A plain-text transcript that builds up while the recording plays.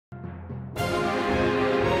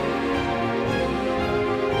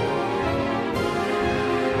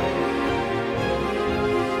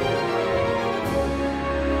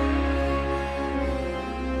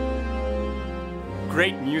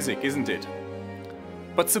great music, isn't it?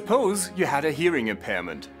 But suppose you had a hearing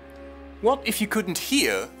impairment. What if you couldn't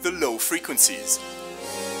hear the low frequencies?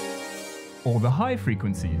 Or the high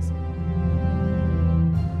frequencies?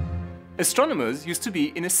 Astronomers used to be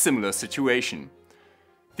in a similar situation.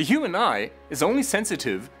 The human eye is only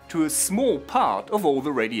sensitive to a small part of all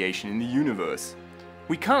the radiation in the universe.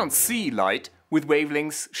 We can't see light with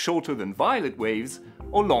wavelengths shorter than violet waves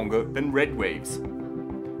or longer than red waves.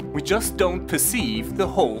 We just don't perceive the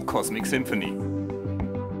whole cosmic symphony.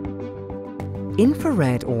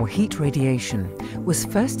 Infrared or heat radiation was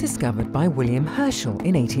first discovered by William Herschel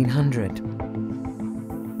in 1800.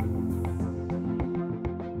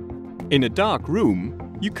 In a dark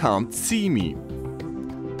room, you can't see me.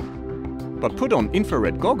 But put on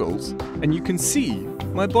infrared goggles and you can see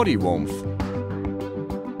my body warmth.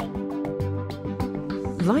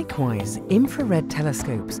 Likewise, infrared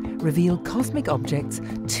telescopes reveal cosmic objects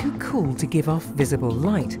too cool to give off visible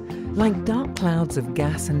light, like dark clouds of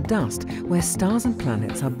gas and dust where stars and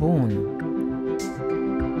planets are born.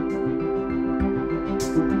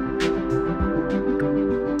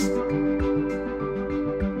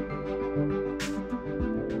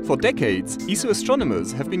 For decades, ESO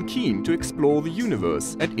astronomers have been keen to explore the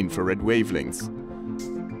universe at infrared wavelengths.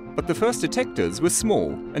 But the first detectors were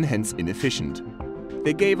small and hence inefficient.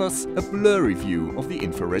 They gave us a blurry view of the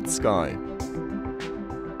infrared sky.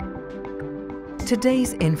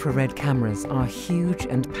 Today's infrared cameras are huge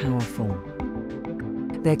and powerful.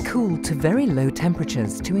 They're cooled to very low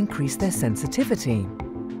temperatures to increase their sensitivity.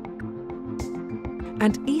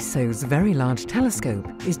 And ESO's Very Large Telescope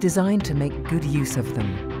is designed to make good use of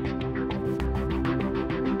them.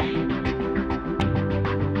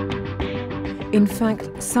 In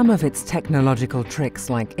fact, some of its technological tricks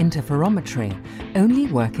like interferometry only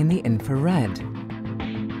work in the infrared.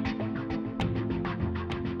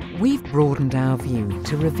 We've broadened our view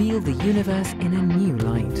to reveal the universe in a new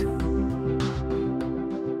light.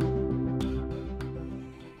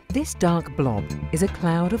 This dark blob is a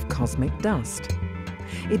cloud of cosmic dust.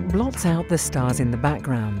 It blots out the stars in the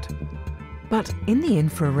background. But in the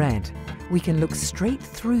infrared, we can look straight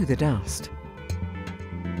through the dust.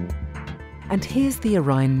 And here's the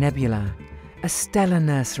Orion Nebula, a stellar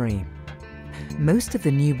nursery. Most of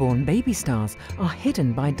the newborn baby stars are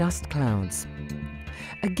hidden by dust clouds.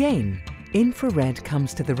 Again, infrared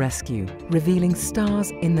comes to the rescue, revealing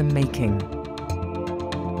stars in the making.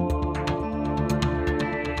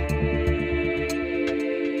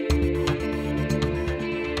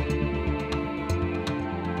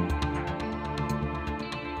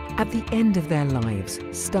 At the end of their lives,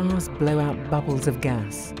 stars blow out bubbles of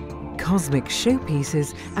gas. Cosmic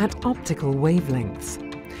showpieces at optical wavelengths.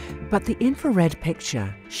 But the infrared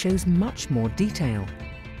picture shows much more detail.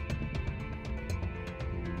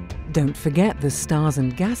 Don't forget the stars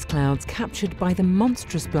and gas clouds captured by the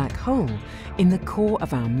monstrous black hole in the core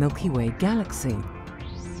of our Milky Way galaxy.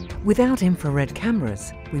 Without infrared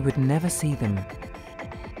cameras, we would never see them.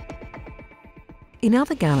 In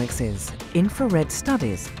other galaxies, infrared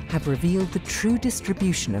studies have revealed the true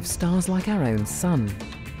distribution of stars like our own Sun.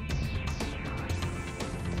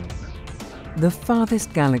 The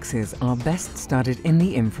farthest galaxies are best studied in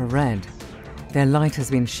the infrared. Their light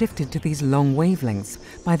has been shifted to these long wavelengths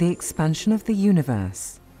by the expansion of the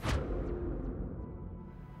universe.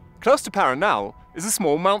 Close to Paranal is a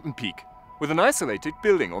small mountain peak with an isolated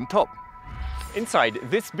building on top. Inside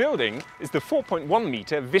this building is the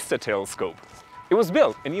 4.1-meter Vista telescope. It was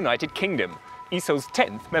built in the United Kingdom, ESO's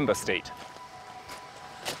 10th member state.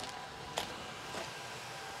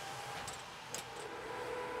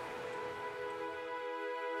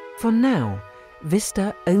 For now,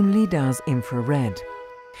 Vista only does infrared.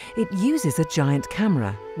 It uses a giant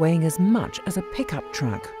camera weighing as much as a pickup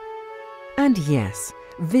truck. And yes,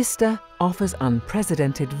 Vista offers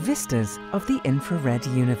unprecedented vistas of the infrared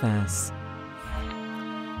universe.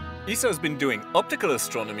 ESO's been doing optical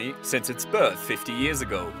astronomy since its birth 50 years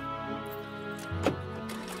ago.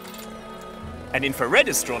 And infrared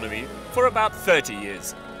astronomy for about 30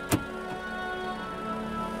 years.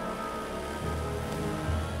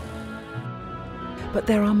 But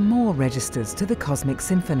there are more registers to the cosmic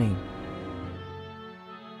symphony.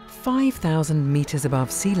 5,000 meters above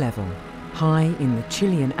sea level, high in the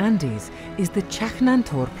Chilean Andes, is the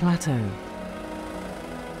Chajnantor Plateau.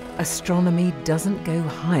 Astronomy doesn't go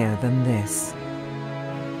higher than this.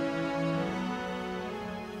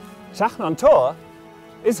 Chajnantor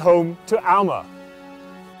is home to ALMA,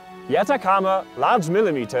 the Atacama Large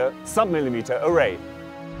Millimeter Submillimeter Array.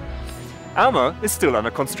 ALMA is still under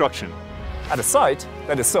construction, at a site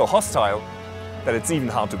that is so hostile that it's even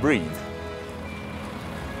hard to breathe.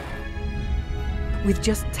 With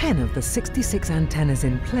just 10 of the 66 antennas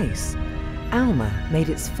in place, ALMA made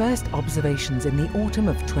its first observations in the autumn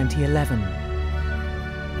of 2011.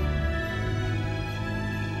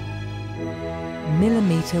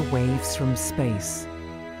 Millimeter waves from space.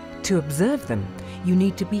 To observe them, you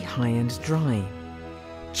need to be high and dry.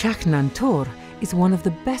 Chaknantor is one of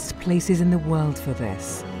the best places in the world for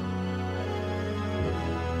this.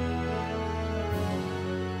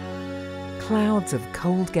 Clouds of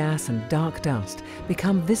cold gas and dark dust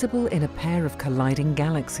become visible in a pair of colliding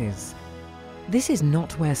galaxies. This is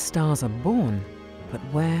not where stars are born, but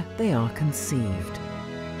where they are conceived.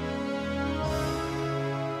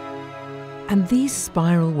 And these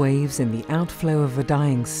spiral waves in the outflow of a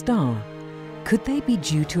dying star, could they be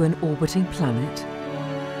due to an orbiting planet?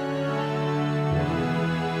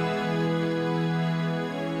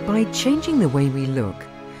 By changing the way we look,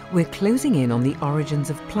 we're closing in on the origins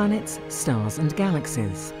of planets, stars and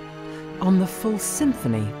galaxies, on the full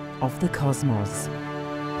symphony of the cosmos.